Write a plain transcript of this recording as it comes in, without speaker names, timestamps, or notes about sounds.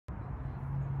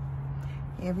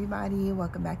Hey everybody,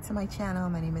 welcome back to my channel.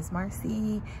 My name is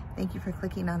Marcy. Thank you for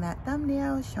clicking on that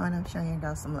thumbnail, showing your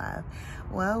girl some love.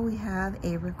 Well, we have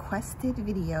a requested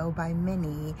video by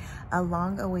many, a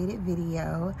long-awaited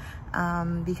video,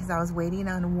 because I was waiting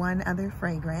on one other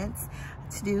fragrance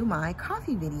to do my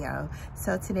coffee video.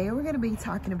 So today we're going to be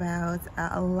talking about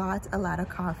a lot of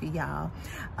coffee, y'all.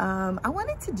 I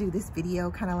wanted to do this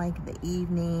video kind of like the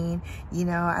evening. You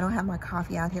know, I don't have my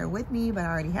coffee out here with me, but I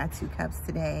already had 2 cups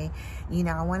today. You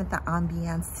know, I wanted the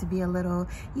ambiance to be a little,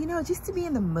 you know, just to be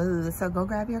in the mood. So go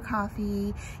grab your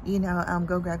coffee, you know,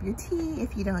 go grab your tea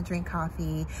if you don't drink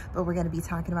coffee. But we're going to be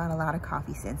talking about a lot of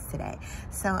coffee scents today.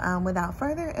 So without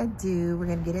further ado, we're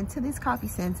going to get into these coffee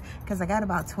scents because I got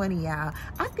about 20, y'all.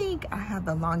 I think I have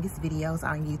the longest videos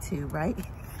on YouTube, right?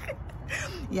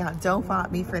 Yeah, don't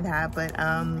fault me for that, but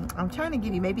I'm trying to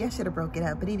give you, maybe I should have broke it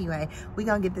up, but anyway, we're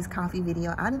gonna get this coffee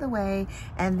video out of the way,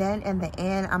 and then in the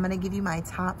end I'm gonna give you my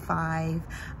top 5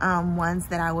 ones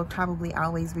that I would probably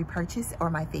always repurchase,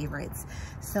 or my favorites.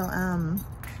 So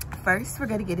first we're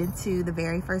going to get into the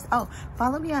very first. Oh,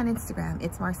 follow me on Instagram.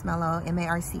 It's Marcemelo,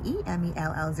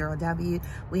 MARCEMELL0W.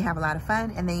 We have a lot of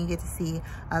fun, and then you get to see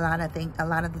a lot of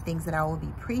the things that I will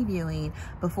be previewing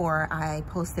before I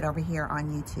post it over here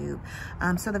on YouTube.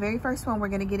 So the very first one we're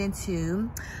going to get into,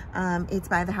 it's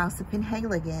by the House of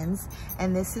Penhaligons,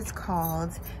 and this is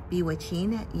called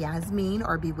Bewitching Yasmin,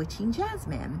 or Bewitching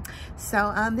Jasmine.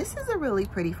 So this is a really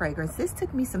pretty fragrance. This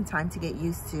took me some time to get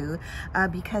used to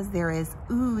because there is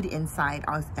oud inside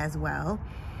as well.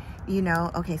 You know,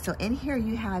 okay, so in here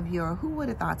you have your, who would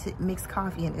have thought to mix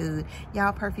coffee and oud?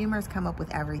 Y'all, perfumers come up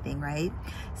with everything, right?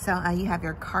 So you have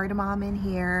your cardamom in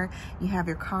here, you have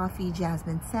your coffee,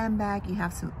 jasmine sambac, you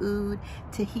have some oud,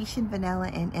 Tahitian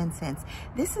vanilla, and incense.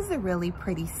 This is a really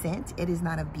pretty scent. It is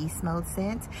not a beast mode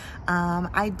scent.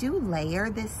 I do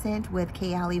layer this scent with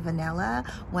Kayali vanilla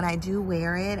when I do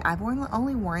wear it. I've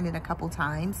only worn it a couple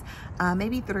times,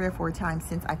 maybe 3 or 4 times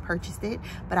since I purchased it,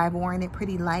 but I've worn it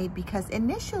pretty light because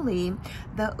initially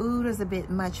the oud is a bit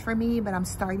much for me, but I'm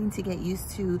starting to get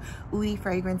used to oudy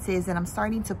fragrances, and I'm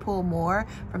starting to pull more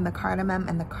from the cardamom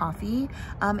and the coffee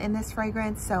in this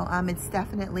fragrance. So it's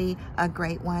definitely a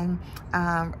great one.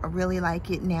 I really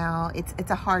like it now. It's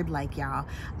a hard like, y'all.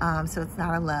 So it's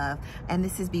not a love. And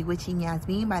this is Bewitching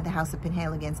Yasmin by the House of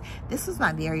Penhaligons. This was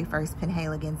my very first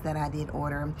Penhaligons that I did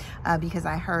order because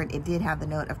I heard it did have the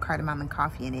note of cardamom and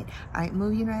coffee in it. All right,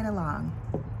 moving right along.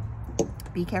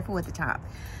 Be careful with the top.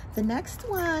 The next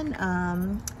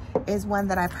one is one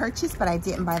that I purchased, but I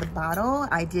didn't buy the bottle.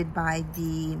 I did buy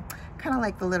the kind of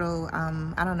like the little,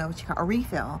 I don't know what you call, a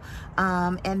refill.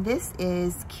 And this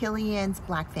is Kilian's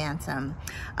Black Phantom.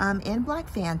 In Black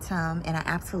Phantom, and I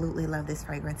absolutely love this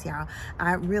fragrance, y'all.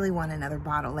 I really want another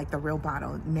bottle, like the real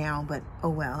bottle now, but oh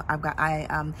well.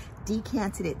 I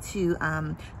decanted it to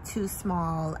 2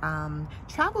 small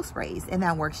travel sprays, and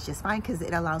that works just fine because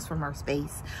it allows for more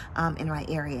space in my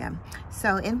area.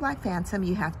 So in Black Phantom,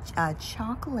 you have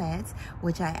chocolate,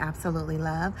 which I absolutely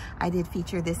love. I did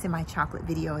feature this in my chocolate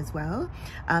video as well.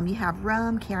 You have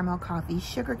rum, caramel coffee,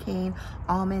 sugarcane,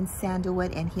 almond,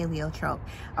 sandalwood, and heliotrope.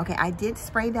 Okay, I did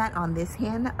spray that on this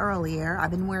hand earlier.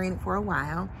 I've been wearing it for a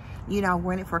while. You know, I've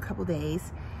worn it for a couple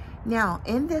days. Now,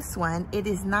 in this one, it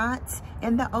is not,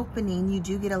 in the opening, you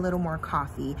do get a little more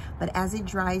coffee, but as it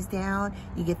dries down,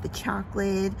 you get the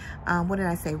chocolate, what did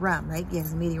I say, rum, right?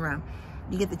 Yes, medium rum.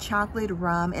 You get the chocolate,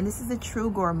 rum, and this is a true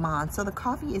gourmand. So the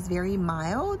coffee is very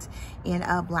mild in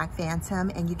Black Phantom,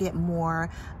 and you get more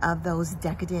of those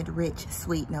decadent, rich,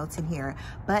 sweet notes in here.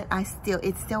 But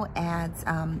it still adds,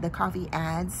 the coffee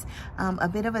adds a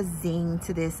bit of a zing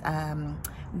to this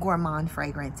gourmand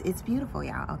fragrance. It's beautiful,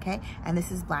 y'all, okay? And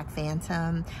this is Black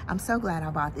Phantom. I'm so glad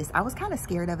I bought this. I was kind of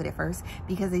scared of it at first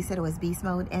because they said it was beast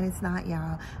mode, and it's not,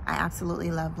 y'all. I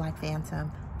absolutely love Black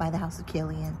Phantom by the House of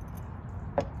Kilian.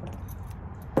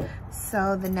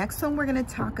 So the next one we're going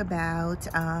to talk about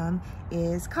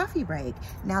is Coffee Break.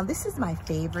 Now this is my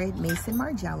favorite Maison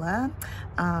Margiela,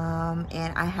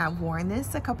 and I have worn this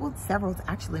several,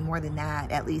 actually more than that,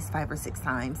 at least 5 or 6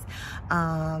 times.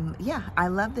 Yeah, I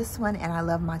love this one, and I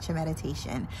love Matcha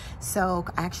Meditation. So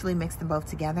I actually mixed them both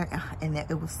together, and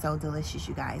it was so delicious,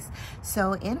 you guys.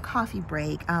 So in Coffee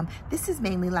Break, this is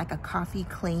mainly like a coffee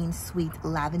clean sweet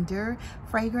lavender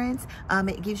fragrance.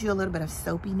 It gives you a little bit of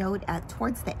soapy note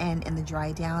towards the end in the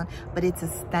dry down, but it's a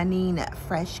stunning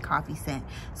fresh coffee scent.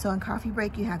 So in Coffee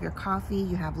Break, you have your coffee,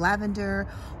 you have lavender,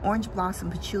 orange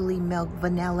blossom, patchouli, milk,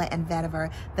 vanilla, and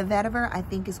vetiver. The vetiver, I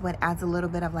think, is what adds a little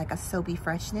bit of like a soapy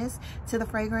freshness to the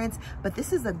fragrance, but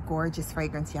this is a gorgeous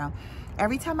fragrance, y'all.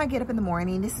 every time I get up in the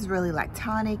morning, this is really like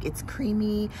tonic. It's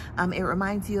creamy. It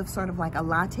reminds you of sort of like a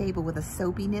latte, but with a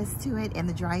soapiness to it and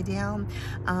the dry down.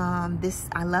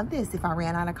 I love this. If I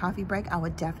ran out of coffee break, I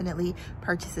would definitely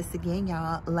purchase this again.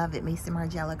 Y'all love it. Mason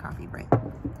Margiela coffee break.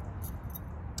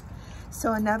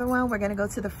 So another one, we're gonna go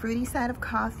to the fruity side of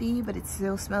coffee, but it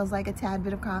still smells like a tad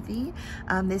bit of coffee.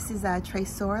 This is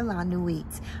Trésor La Nuit.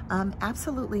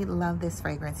 Absolutely love this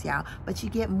fragrance, y'all. But you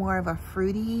get more of a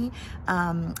fruity,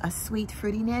 a sweet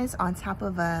fruitiness on top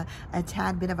of a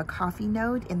tad bit of a coffee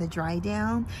note in the dry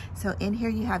down. So in here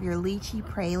you have your lychee,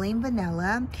 praline,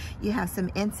 vanilla. You have some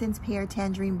incense, pear,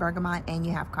 tangerine, bergamot, and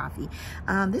you have coffee.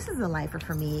 This is a lifer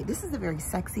for me. This is a very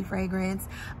sexy fragrance.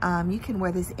 You can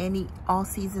wear this all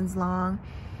seasons long.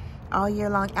 All year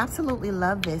long. Absolutely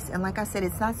love this. And like I said,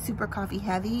 it's not super coffee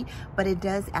heavy, but it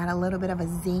does add a little bit of a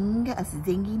zing, a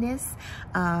zinginess,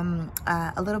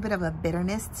 a little bit of a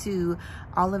bitterness to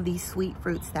all of these sweet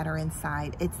fruits that are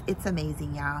inside. It's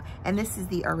amazing, y'all. And this is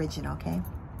the original, okay?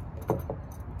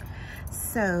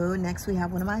 So next we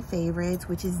have one of my favorites,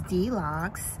 which is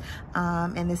Deluxe.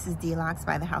 And this is Deluxe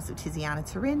by the House of Tiziana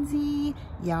Terenzi.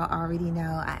 Y'all already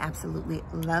know I absolutely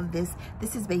love this.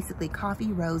 This is basically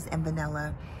coffee, rose, and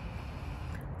vanilla.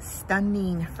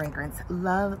 Stunning fragrance.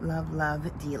 Love, love, love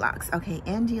Deluxe. Okay,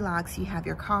 in Deluxe you have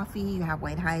your coffee, you have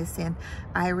white hyacinth,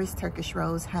 iris, Turkish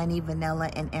rose, honey, vanilla,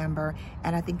 and amber.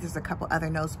 And I think there's a couple other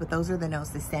notes, but those are the notes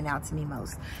that stand out to me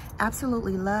most.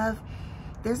 Absolutely love.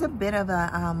 There's a bit of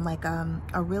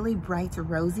a really bright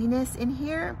rosiness in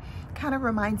here. Kind of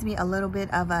reminds me a little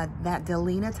bit of that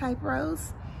Delina type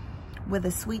rose with the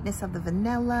sweetness of the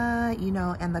vanilla, you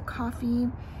know, and the coffee.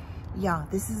 Yeah,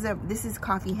 this is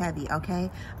coffee heavy, okay?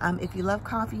 If you love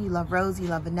coffee, you love rose, you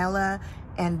love vanilla,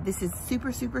 and this is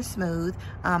super, super smooth.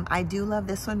 I do love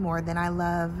this one more than I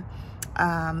love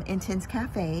Intense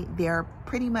Cafe. They're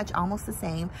pretty much almost the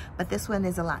same, but this one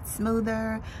is a lot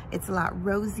smoother. It's a lot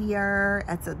rosier.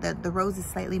 The rose is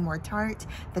slightly more tart.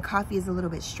 The coffee is a little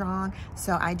bit strong.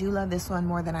 So I do love this one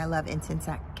more than I love Intense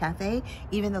Cafe,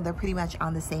 even though they're pretty much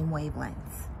on the same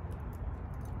wavelengths.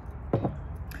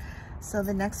 So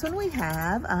the next one we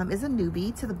have is a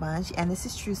newbie to the bunch, and this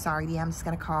is Trussardi. I'm just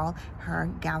gonna call her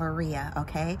Galleria,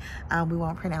 okay? We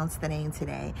won't pronounce the name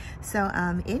today. So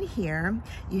in here,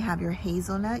 you have your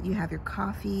hazelnut, you have your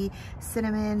coffee,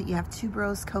 cinnamon, you have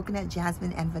tuberose, coconut,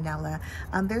 jasmine, and vanilla.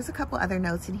 There's a couple other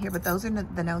notes in here, but those are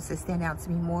the notes that stand out to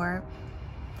me more.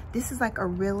 This is like a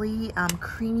really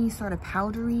creamy, sort of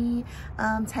powdery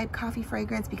type coffee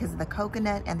fragrance because of the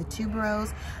coconut and the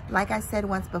tuberose. Like I said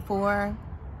once before,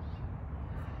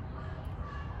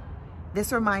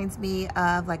 this reminds me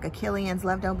of like a Killian's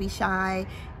Love Don't Be Shy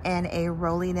and a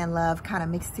Rolling in Love kind of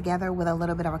mixed together with a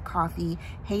little bit of a coffee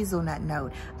hazelnut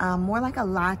note. More like a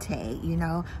latte, you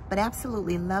know, but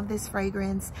absolutely love this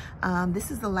fragrance.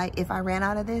 This is the light. If I ran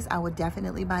out of this, I would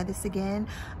definitely buy this again.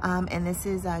 And this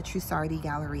is Trussardi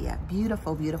Galleria.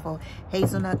 Beautiful, beautiful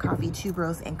hazelnut, coffee,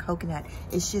 tuberose, and coconut.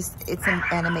 It's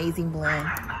an amazing blend.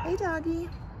 Hey, doggy.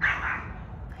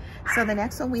 So the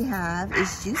next one we have is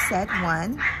Jusette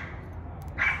One.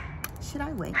 Should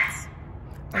I wait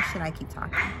or should I keep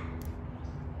talking?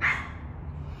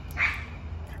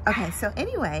 Okay, so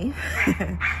anyway,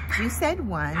 Jusette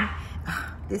One.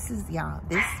 This is, y'all,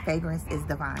 this fragrance is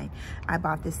divine. I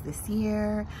bought this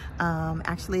year.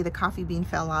 Actually, the coffee bean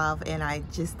fell off, and I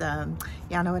just,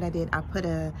 y'all know what I did?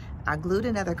 I glued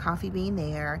another coffee bean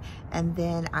there, and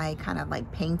then I kind of like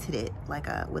painted it like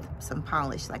with some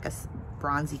polish, like a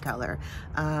bronzy color.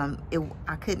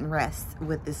 I couldn't rest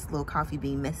with this little coffee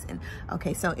bean missing.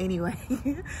 Okay, so anyway,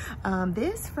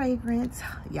 this fragrance,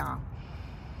 y'all,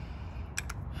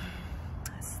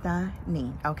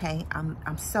 stunning. Okay,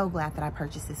 I'm so glad that I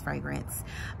purchased this fragrance.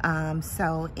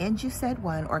 So in Jusette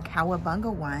One, or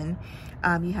Cowabunga One,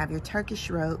 you have your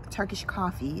Turkish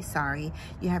coffee, sorry.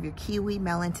 You have your kiwi,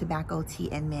 melon, tobacco, tea,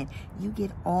 and mint. You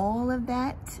get all of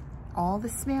that, all the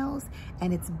smells,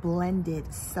 and it's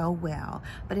blended so well.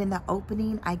 But in the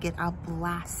opening, I get a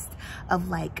blast of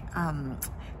like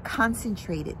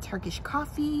concentrated Turkish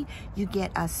coffee. You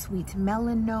get a sweet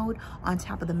melon note on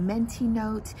top of the minty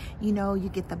note. You know, you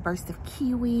get the burst of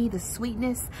kiwi, the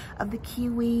sweetness of the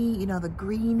kiwi, you know, the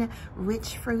green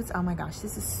rich fruits. Oh my gosh,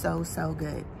 this is so, so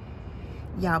good.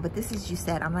 Y'all, but this is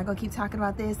Jusette. I'm not gonna keep talking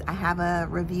about this. I have a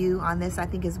review on this, I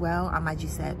think, as well, on my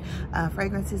Jusette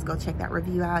fragrances. Go check that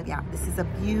review out. Yeah, this is a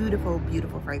beautiful,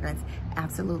 beautiful fragrance.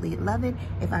 Absolutely love it.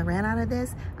 If I ran out of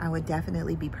this, I would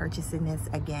definitely be purchasing this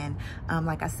again.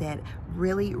 Like I said,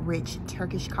 really rich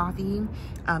Turkish coffee.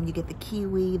 You get the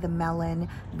kiwi, the melon,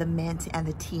 the mint, and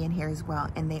the tea in here as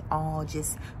well, and they all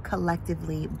just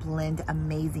collectively blend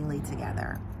amazingly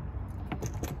together.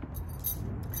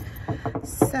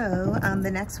 So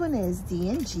the next one is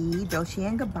D&G Dolce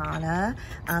 & Gabbana.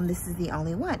 This is the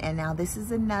only one, and now this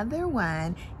is another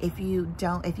one. If you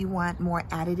want more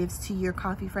additives to your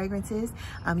coffee fragrances,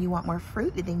 you want more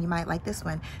fruit, then you might like this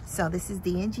one. So this is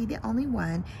D&G, the only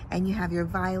one, and you have your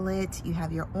violet, you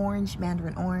have your orange,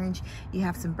 mandarin orange, you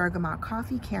have some bergamot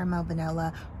coffee, caramel,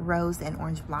 vanilla, rose, and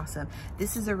orange blossom.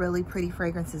 This is a really pretty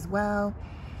fragrance as well.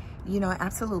 You know, I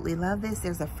absolutely love this.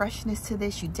 There's a freshness to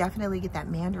this. You definitely get that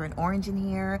mandarin orange in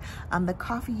here. The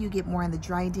coffee you get more in the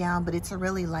dry down, but it's a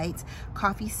really light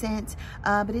coffee scent.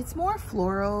 But it's more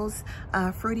florals,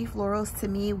 fruity florals to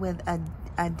me with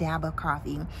a dab of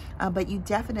coffee. But you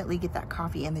definitely get that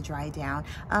coffee in the dry down.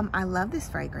 I love this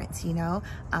fragrance, you know.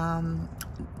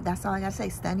 That's all I gotta say.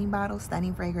 Stunning bottle,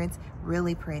 stunning fragrance,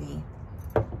 really pretty.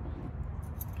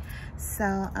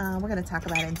 So we're going to talk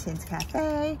about Intense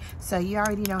Cafe. So you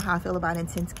already know how I feel about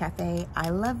Intense Cafe. I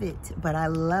love it, but I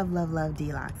love, love, love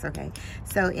Deluxe, okay?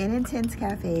 So in Intense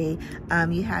Cafe,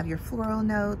 you have your floral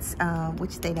notes,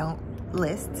 which they don't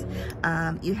list.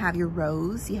 You have your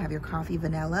rose, you have your coffee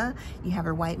vanilla, you have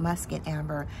your white musk and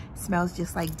amber. Smells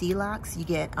just like Deluxe. You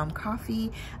get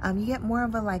coffee. You get more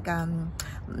of a like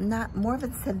not more of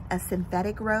a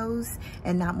synthetic rose,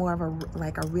 and not more of a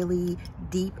like a really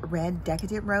deep red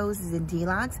decadent rose is in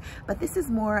Deluxe, but this is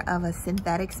more of a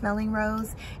synthetic smelling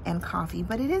rose and coffee.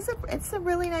 But it's a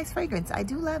really nice fragrance. I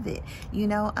do love it, you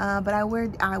know. But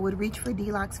I would reach for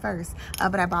Deluxe first,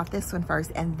 but I bought this one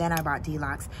first and then I bought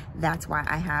Deluxe. That's why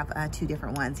I have two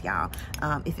different ones, y'all,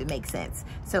 if it makes sense.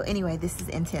 So anyway, this is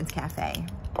Intense Cafe.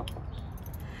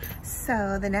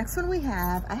 So the next one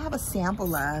I have a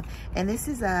sample of, and this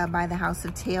is by the House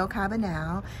of Teo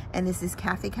Cabanal, and this is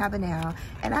Cafe Cabanal,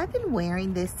 and I've been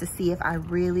wearing this to see if I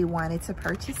really wanted to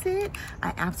purchase it.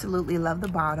 I absolutely love the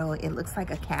bottle. It looks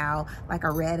like a cow, like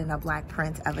a red and a black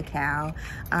print of a cow.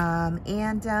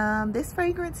 This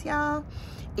fragrance, y'all,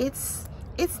 it's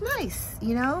nice,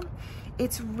 you know.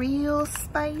 It's real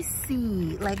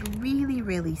spicy, like really,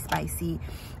 really spicy.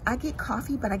 I get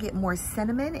coffee, but I get more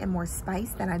cinnamon and more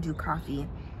spice than I do coffee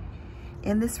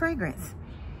in this fragrance.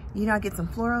 You know, I get some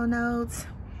floral notes,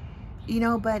 you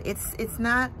know, but it's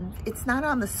not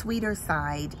on the sweeter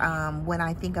side when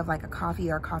I think of like a coffee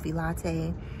or a coffee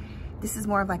latte. This is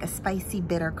more of like a spicy,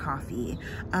 bitter coffee.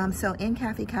 So in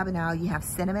Cafe Cabanal, you have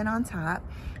cinnamon on top,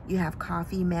 you have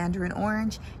coffee, mandarin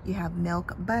orange, you have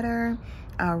milk, butter,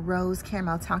 rose,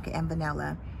 caramel, tonka, and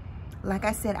vanilla. Like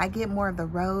I said, I get more of the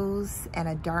rose and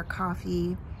a dark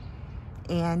coffee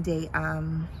and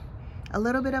a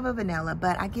little bit of a vanilla,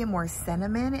 but I get more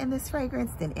cinnamon in this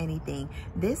fragrance than anything.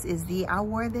 I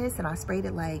wore this and I sprayed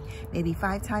it like maybe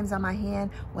 5 times on my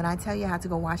hand. When I tell you I had to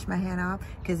go wash my hand off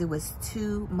because it was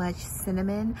too much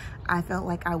cinnamon, I felt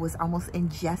like I was almost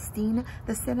ingesting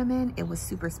the cinnamon. It was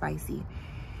super spicy.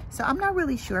 So I'm not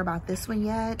really sure about this one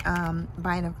yet,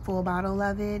 buying a full bottle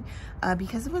of it,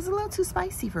 because it was a little too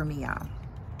spicy for me, y'all.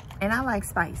 And I like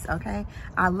spice, okay?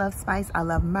 I love spice, I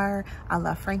love myrrh, I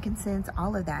love frankincense,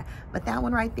 all of that. But that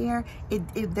one right there,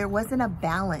 there wasn't a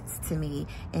balance to me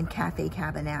in Cafe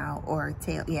Cabanal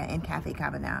in Cafe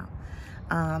Cabanal.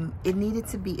 It needed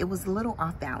to be, it was a little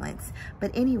off balance.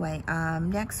 But anyway,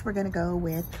 next we're gonna go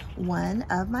with one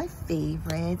of my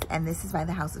favorites, and this is by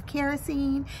the House of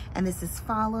Kerosene, and this is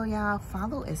Follow, y'all.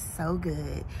 Follow is so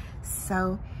good.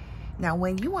 So now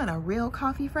when you want a real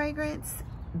coffee fragrance,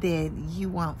 then you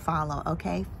want Follow,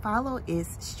 okay? Follow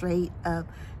is straight up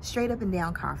and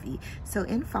down coffee. So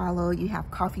in Follow, you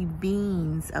have coffee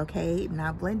beans, okay?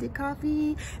 Not blended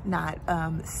coffee, not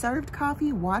served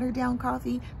coffee, watered down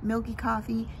coffee, milky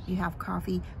coffee. You have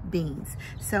coffee beans.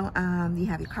 So you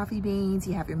have your coffee beans,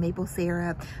 you have your maple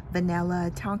syrup,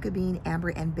 vanilla, tonka bean, amber,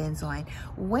 and benzoin.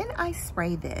 When I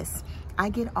spray this, I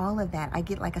get all of that. I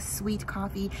get like a sweet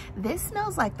coffee. This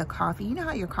smells like the coffee. You know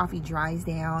how your coffee dries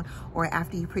down, or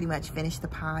after you pretty much finish the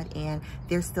pot and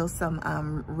there's still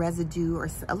some residue or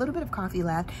a little bit of coffee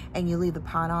left, and you leave the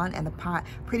pot on, and the pot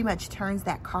pretty much turns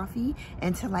that coffee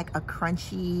into like a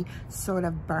crunchy, sort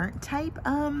of burnt type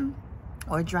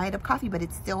or dried up coffee, but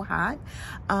it's still hot.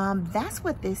 That's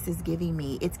what this is giving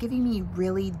me. It's giving me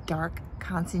really dark,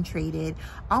 concentrated,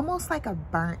 almost like a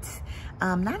burnt,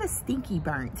 not a stinky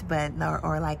burnt, but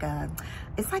or like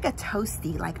it's like a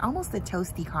toasty, like almost a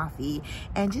toasty coffee.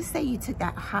 And just say you took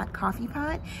that hot coffee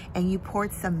pot and you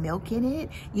poured some milk in it.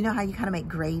 You know how you kind of make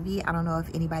gravy? I don't know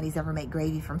if anybody's ever made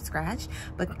gravy from scratch,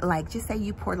 but like just say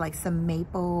you poured like some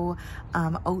maple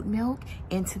oat milk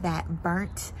into that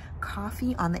burnt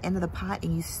coffee on the end of the pot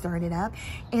and you stirred it up.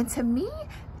 And to me,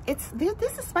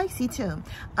 this is spicy too.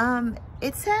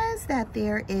 It says that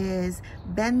there is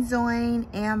benzoin,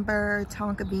 amber,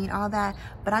 tonka bean, all that,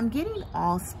 but I'm getting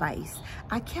allspice.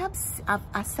 I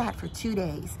sat for 2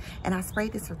 days and I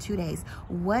sprayed this for 2 days.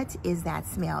 What is that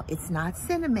smell? It's not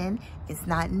cinnamon, it's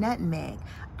not nutmeg.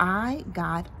 I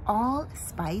got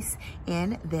allspice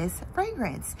in this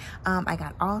fragrance. I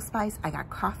got allspice, I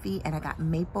got coffee, and I got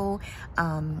maple,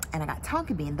 and I got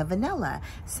tonka bean, the vanilla.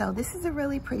 So this is a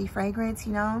really pretty fragrance,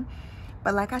 you know.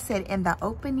 But like I said, in the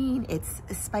opening, it's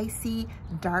spicy,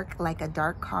 dark, like a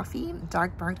dark coffee,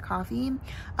 dark burnt coffee,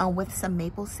 with some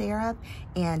maple syrup,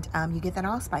 and you get that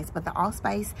allspice. But the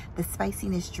allspice, the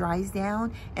spiciness dries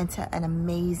down into an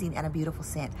amazing and a beautiful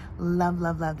scent. Love,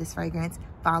 love, love this fragrance,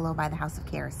 followed by the House of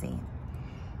Kerosene.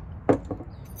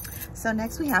 So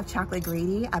next we have Chocolate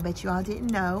Greedy. I bet you all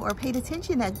didn't know or paid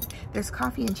attention that there's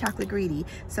coffee in Chocolate Greedy.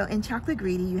 So in Chocolate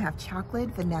Greedy, you have chocolate,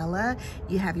 vanilla,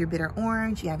 you have your bitter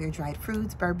orange, you have your dried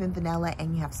fruits, bourbon, vanilla,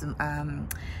 and you have some,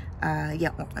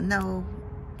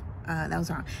 that was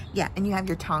wrong. Yeah, and you have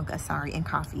your tonka, sorry, and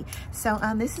coffee. So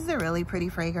this is a really pretty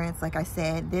fragrance. Like I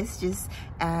said, this just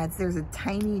adds, there's a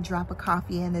tiny drop of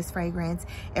coffee in this fragrance.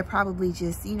 It probably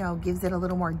just, you know, gives it a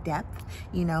little more depth,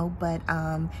 you know, but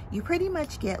you pretty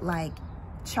much get like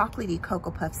chocolatey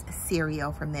Cocoa Puffs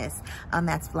cereal from this.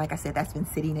 That's, like I said, that's been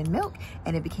sitting in milk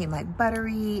and it became like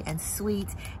buttery and sweet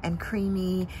and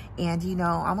creamy and, you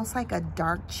know, almost like a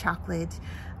dark chocolate.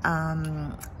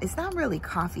 It's not really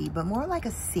coffee, but more like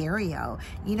a cereal.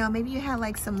 You know, maybe you had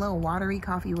like some little watery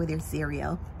coffee with your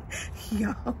cereal.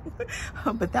 Yo,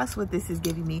 but that's what this is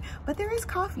giving me. But there is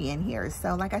coffee in here,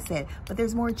 so like I said, but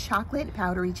there's more chocolate,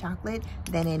 powdery chocolate,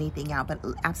 than anything else. But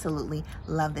absolutely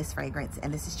love this fragrance,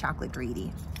 and this is Chocolate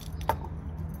Greedy.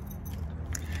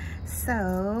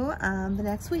 So the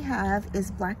next we have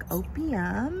is Black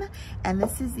Opium, and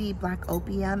this is the Black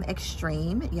Opium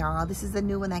Extreme, y'all. This is the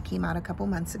new one that came out a couple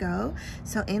months ago.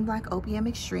 So in Black Opium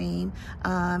Extreme,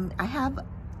 I have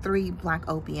 3 Black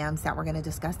Opiums that we're going to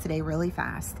discuss today really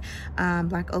fast.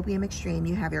 Black Opium Extreme,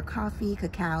 you have your coffee,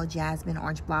 cacao, jasmine,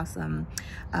 orange blossom,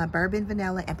 bourbon,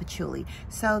 vanilla, and patchouli.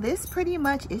 So this pretty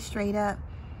much is straight up,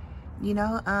 you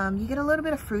know, you get a little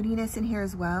bit of fruitiness in here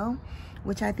as well,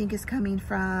 which I think is coming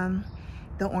from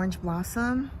the orange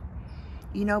blossom,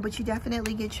 you know, but you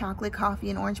definitely get chocolate, coffee,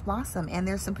 and orange blossom, and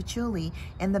there's some patchouli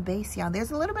in the base, y'all.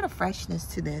 There's a little bit of freshness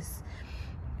to this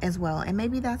as well, and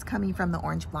maybe that's coming from the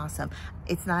orange blossom.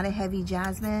 It's not a heavy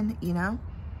jasmine, you know.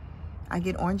 I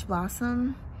get orange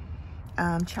blossom,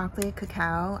 chocolate,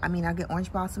 cacao. I mean, I get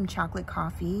orange blossom, chocolate,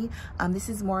 coffee. This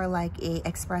is more like a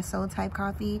espresso type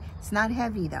coffee. It's not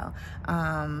heavy though.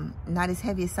 Not as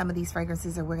heavy as some of these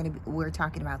fragrances that we're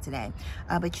talking about today.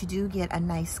 But you do get a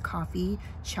nice coffee,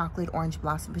 chocolate, orange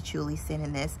blossom, patchouli scent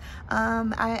in this.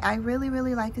 I really,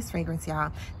 really like this fragrance,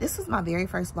 y'all. This was my very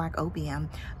first Black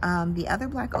Opium. The other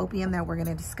Black Opium that we're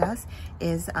gonna discuss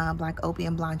is Black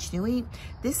Opium Blanche Nuit.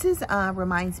 This is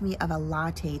reminds me of a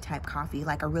latte type coffee,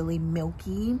 like a really milky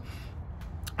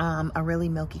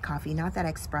coffee, not that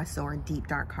espresso or deep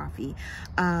dark coffee.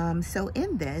 So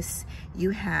in this you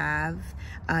have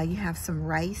some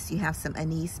rice, you have some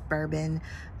anise, bourbon,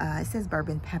 it says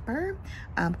bourbon pepper,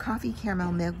 coffee,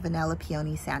 caramel, milk, vanilla,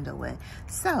 peony, sandalwood.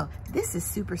 So this is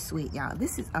super sweet, y'all.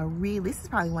 This is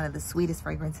probably one of the sweetest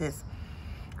fragrances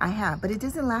I have, but it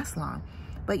doesn't last long.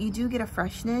 But you do get a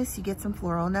freshness, you get some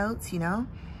floral notes, you know.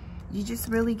 You just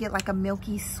really get like a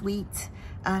milky, sweet,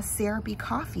 syrupy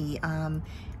coffee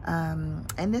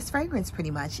in this fragrance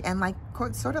pretty much, and like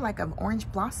sort of like an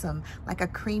orange blossom, like a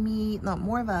creamy, no,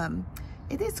 more of a,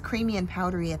 it is creamy and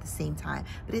powdery at the same time,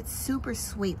 but it's super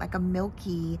sweet, like a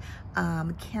milky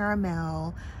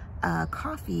caramel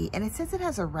coffee, and it says it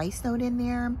has a rice note in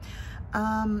there.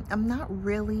 I'm not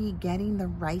really getting the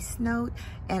rice note,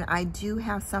 and I do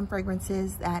have some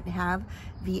fragrances that have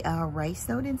the rice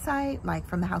note inside, like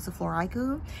from the House of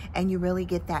Floral, and you really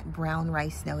get that brown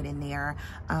rice note in there.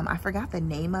 I forgot the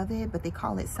name of it, but they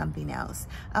call it something else,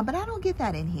 but I don't get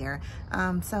that in here.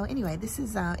 So anyway, this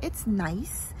is it's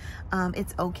nice.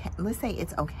 It's okay. Let's say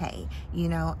it's okay. You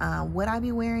know, would I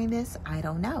be wearing this? I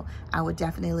don't know. I would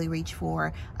definitely reach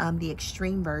for the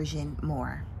extreme version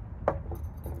more.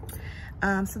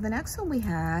 So the next one we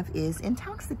have is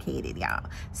Intoxicated, y'all.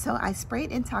 So I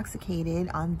sprayed Intoxicated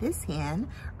on this hand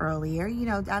earlier. You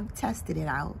know, I've tested it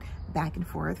out back and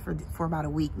forth for about a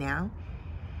week now.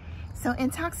 So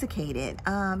Intoxicated,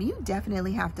 you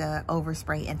definitely have to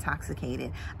overspray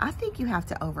Intoxicated. I think you have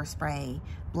to overspray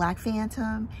Black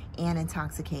Phantom and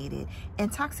Intoxicated.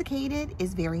 Intoxicated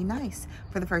is very nice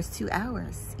for the first 2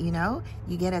 hours, you know?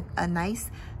 You get a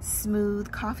nice,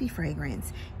 smooth coffee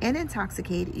fragrance. And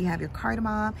Intoxicated, you have your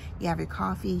cardamom, you have your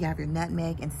coffee, you have your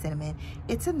nutmeg and cinnamon.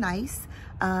 It's a nice,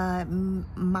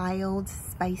 mild,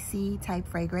 spicy type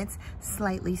fragrance,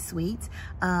 slightly sweet,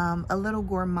 a little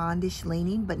gourmandish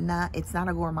leaning, but it's not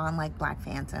a gourmand like Black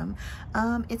Phantom.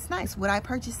 It's nice. Would I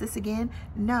purchase this again?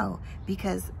 No,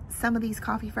 because some of these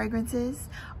coffee fragrances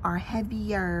are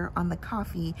heavier on the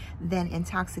coffee than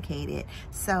Intoxicated.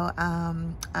 So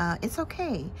it's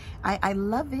okay. I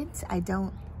love it.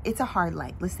 It's a hard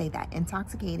like, let's say that.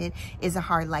 Intoxicated is a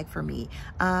hard like for me.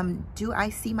 Do I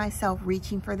see myself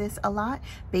reaching for this a lot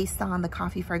based on the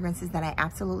coffee fragrances that I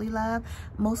absolutely love?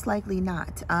 Most likely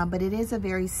not, but it is a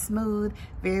very smooth,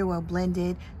 very well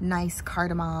blended, nice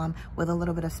cardamom with a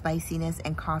little bit of spiciness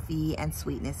and coffee and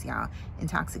sweetness, y'all.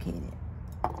 Intoxicated.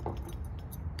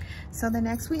 So the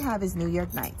next we have is New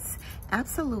York Nights.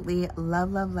 Absolutely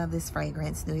love, love, love this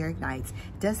fragrance, New York Nights.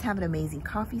 Does have an amazing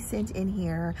coffee scent in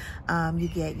here. You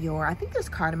get your, I think there's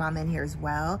cardamom in here as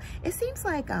well. It seems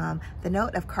like the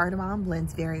note of cardamom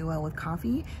blends very well with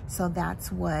coffee. So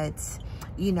that's what,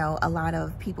 you know, a lot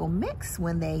of people mix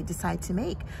when they decide to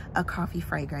make a coffee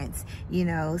fragrance, you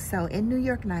know. So in New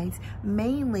York Nights,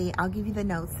 mainly, I'll give you the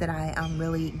notes that I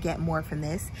really get more from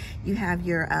this. You have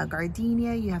your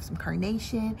gardenia, you have some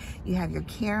carnation, you have your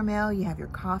caramel, you have your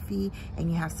coffee,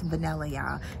 and you have some vanilla,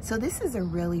 y'all. So this is a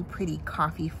really pretty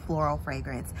coffee floral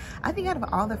fragrance. I think out of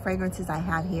all the fragrances I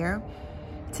have here,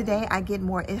 today I get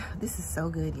more, this is so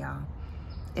good, y'all.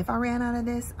 If I ran out of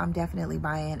this, I'm definitely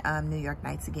buying New York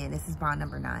Nights again. This is bond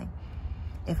number 9.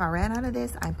 If I ran out of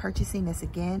this, I'm purchasing this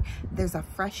again. There's a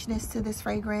freshness to this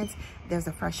fragrance. There's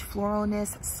a fresh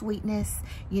floralness, sweetness.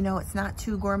 You know, it's not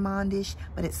too gourmandish,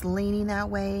 but it's leaning that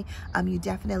way. You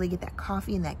definitely get that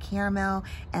coffee and that caramel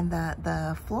and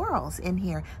the florals in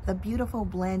here. The beautiful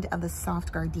blend of the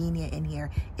soft gardenia in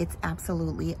here. It's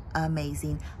absolutely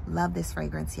amazing. Love this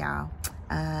fragrance, y'all.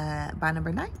 Bond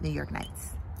number 9, New York Nights.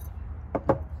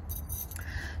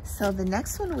 So the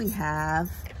next one we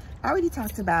have, I already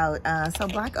talked about, so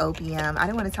Black Opium. I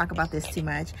don't want to talk about this too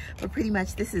much, but pretty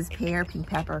much this is pear, pink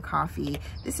pepper coffee.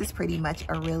 This is pretty much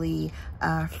a really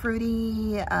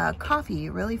fruity coffee,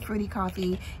 really fruity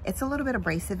coffee. It's a little bit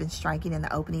abrasive and striking in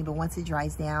the opening, but once it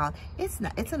dries down, it's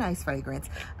a nice fragrance.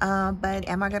 But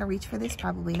am I going to reach for this?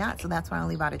 Probably not. So that's why I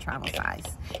only bought a travel size,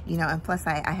 you know, and plus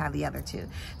I have the other 2.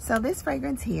 So this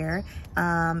fragrance here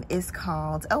is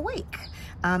called Awake.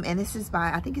 And this is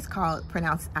by, I think it's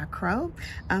pronounced Akro.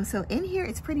 So in here,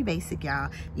 it's pretty basic, y'all.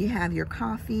 You have your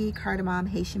coffee, cardamom,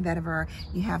 Haitian vetiver.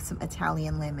 You have some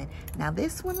Italian lemon. Now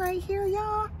this one right here,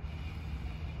 y'all,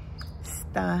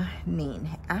 stunning.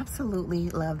 Absolutely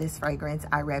love this fragrance.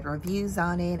 I read reviews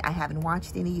on it. I haven't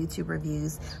watched any YouTube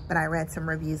reviews, but I read some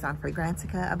reviews on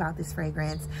Fragrantica about this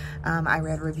fragrance. I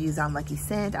read reviews on Lucky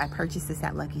Scent. I purchased this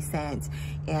at Lucky Scent,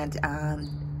 and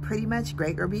pretty much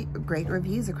great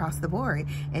reviews across the board,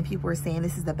 and people were saying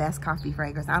this is the best coffee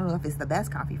fragrance. I don't know if it's the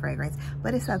best coffee fragrance,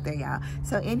 but it's up there, y'all.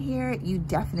 So in here, you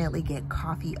definitely get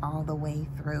coffee all the way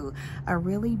through. A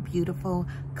really beautiful,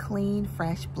 clean,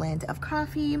 fresh blend of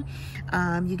coffee.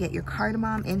 You get your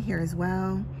cardamom in here as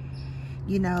well.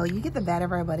 You know, you get the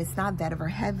vetiver, but it's not vetiver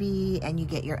heavy, and you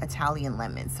get your Italian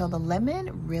lemon. So the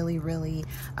lemon really,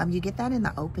 you get that in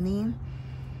the opening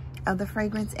of the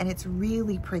fragrance, and it's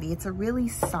really pretty. It's a really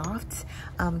soft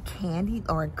candy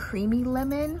or creamy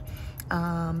lemon.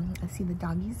 I see the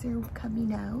doggies are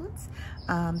coming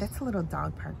out. That's a little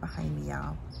dog park behind me,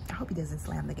 y'all. I hope he doesn't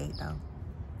slam the gate though.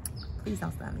 Please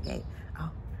don't slam the gate.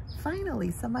 Oh, finally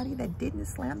somebody that didn't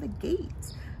slam the gate.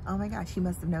 Oh my gosh, he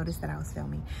must have noticed that I was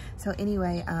filming. So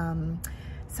anyway,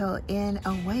 so in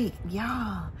Awake,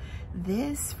 y'all,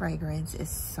 this fragrance is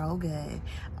so good.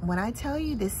 When I tell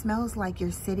you this smells like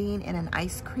you're sitting in an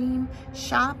ice cream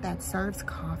shop that serves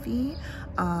coffee,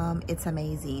 it's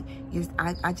amazing.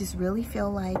 I just really feel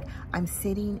like I'm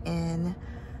sitting in,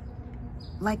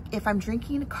 like if I'm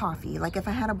drinking coffee, like if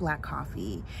I had a black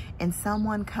coffee and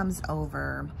someone comes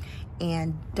over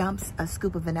and dumps a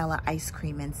scoop of vanilla ice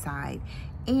cream inside,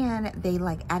 and they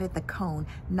like added the cone,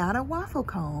 not a waffle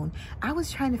cone. I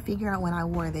was trying to figure out when I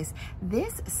wore this.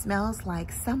 This smells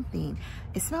like something.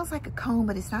 It smells like a cone,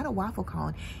 but it's not a waffle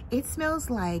cone. It smells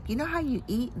like, you know how you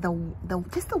eat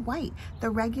just the white, the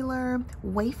regular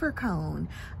wafer cone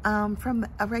from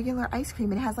a regular ice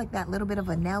cream. It has like that little bit of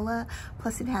vanilla,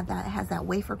 plus it has that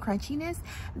wafer crunchiness.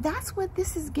 That's what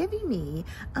this is giving me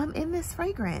in this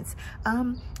fragrance.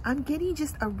 I'm getting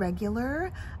just a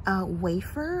regular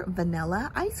wafer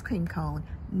vanilla ice cream cone,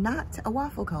 not a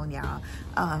waffle cone, y'all.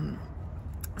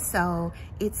 So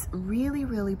it's really,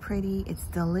 really pretty. It's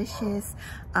delicious.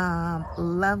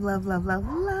 Love, love, love, love,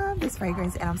 love this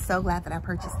fragrance. And I'm so glad that I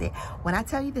purchased it. When I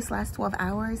tell you this lasts 12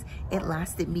 hours, it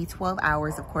lasted me 12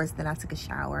 hours. Of course, then I took a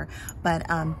shower. But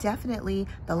definitely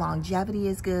the longevity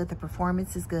is good. The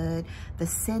performance is good. The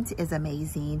scent is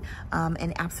amazing.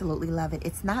 And absolutely love it.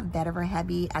 It's not vetiver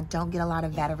heavy. I don't get a lot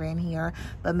of vetiver in here,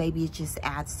 but maybe it just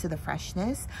adds to the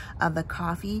freshness of the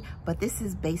coffee. But this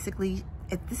is basically,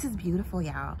 this is beautiful,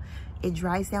 y'all. It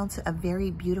dries down to a very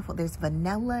beautiful, there's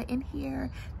vanilla in here.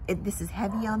 This is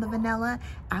heavy on the vanilla.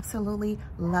 Absolutely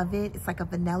love it. It's like a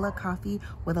vanilla coffee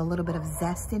with a little bit of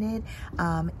zest in it.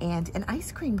 And an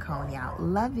ice cream cone, y'all.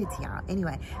 Love it, y'all.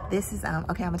 Anyway, this is,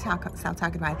 okay, I'm gonna stop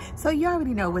talking about it. So you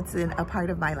already know what's in a part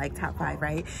of my like top 5,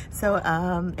 right? So,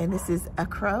 and this is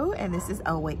Akro, and this is,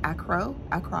 oh wait, Akro.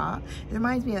 It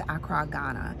reminds me of Accra,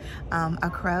 Ghana.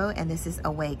 Akro, and this is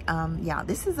Awake. Yeah,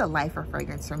 this is a lifer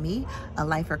fragrance for me, a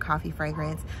lifer coffee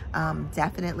fragrance.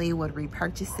 Definitely would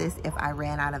repurchase this if I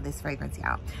ran out of this fragrance,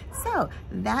 y'all. So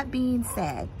that being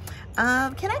said,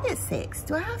 can I get 6?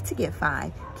 Do I have to get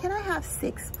 5? Can I have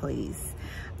 6, please?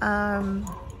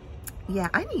 Yeah,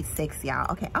 I need 6,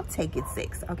 y'all. Okay, I'll take it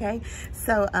 6, okay?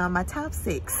 So my top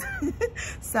 6.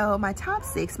 So my top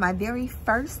 6, my very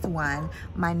first one,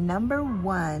 my number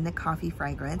 1 coffee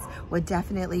fragrance would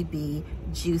definitely be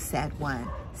Juiced One.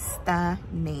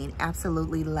 Stunning.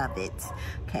 Absolutely love it.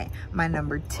 Okay, my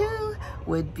number 2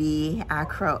 would be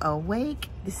Akro Awake.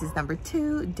 This is number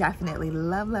 2. Definitely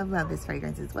love, love, love this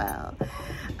fragrance as well.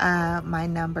 My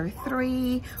number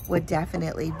 3 would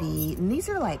definitely be, and these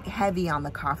are like heavy on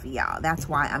the coffee, y'all. That's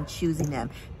why I'm choosing them,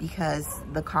 because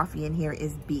the coffee in here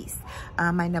is beast.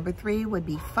 My number 3 would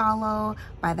be Follow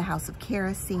by the House of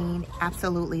Kerosene.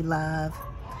 Absolutely love.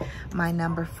 My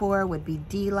number 4 would be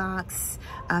Deluxe,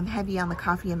 heavy on the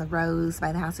coffee and the rose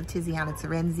by the House of Tiziana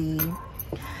Terenzi.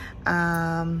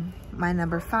 My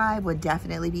number 5 would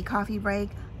definitely be Coffee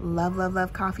Break. Love, love,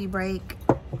 love Coffee Break.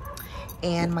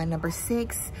 And my number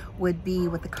 6 would be,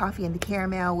 with the coffee and the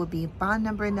caramel, would be Bond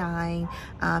number 9.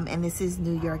 And this is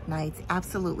New York Nights.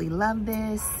 Absolutely love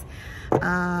this.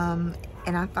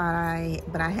 And I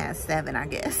thought but I had 7, I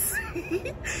guess.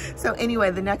 So anyway,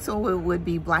 the next one would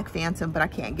be Black Phantom, but I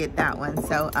can't get that one.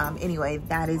 So anyway,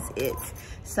 that is it.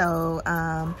 So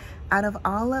out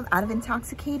of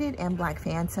Intoxicated and Black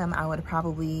Phantom, I would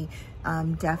probably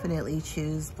definitely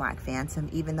choose Black Phantom.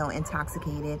 Even though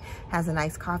Intoxicated has a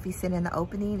nice coffee scent in the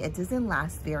opening, it doesn't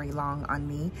last very long on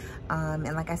me.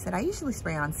 And like I said, I usually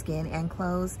spray on skin and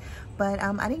clothes, but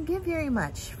I didn't get very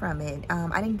much from it.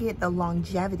 I didn't get the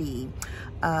longevity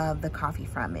of the coffee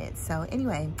from it. So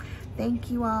anyway,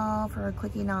 thank you all for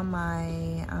clicking on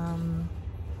my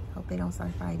hope they don't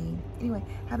start fighting. Anyway,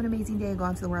 have an amazing day. Go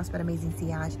on to the world, spread amazing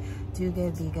sillage. Do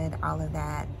good, be good, all of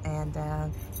that. And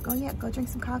go drink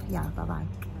some coffee, y'all.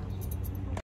 Bye-bye.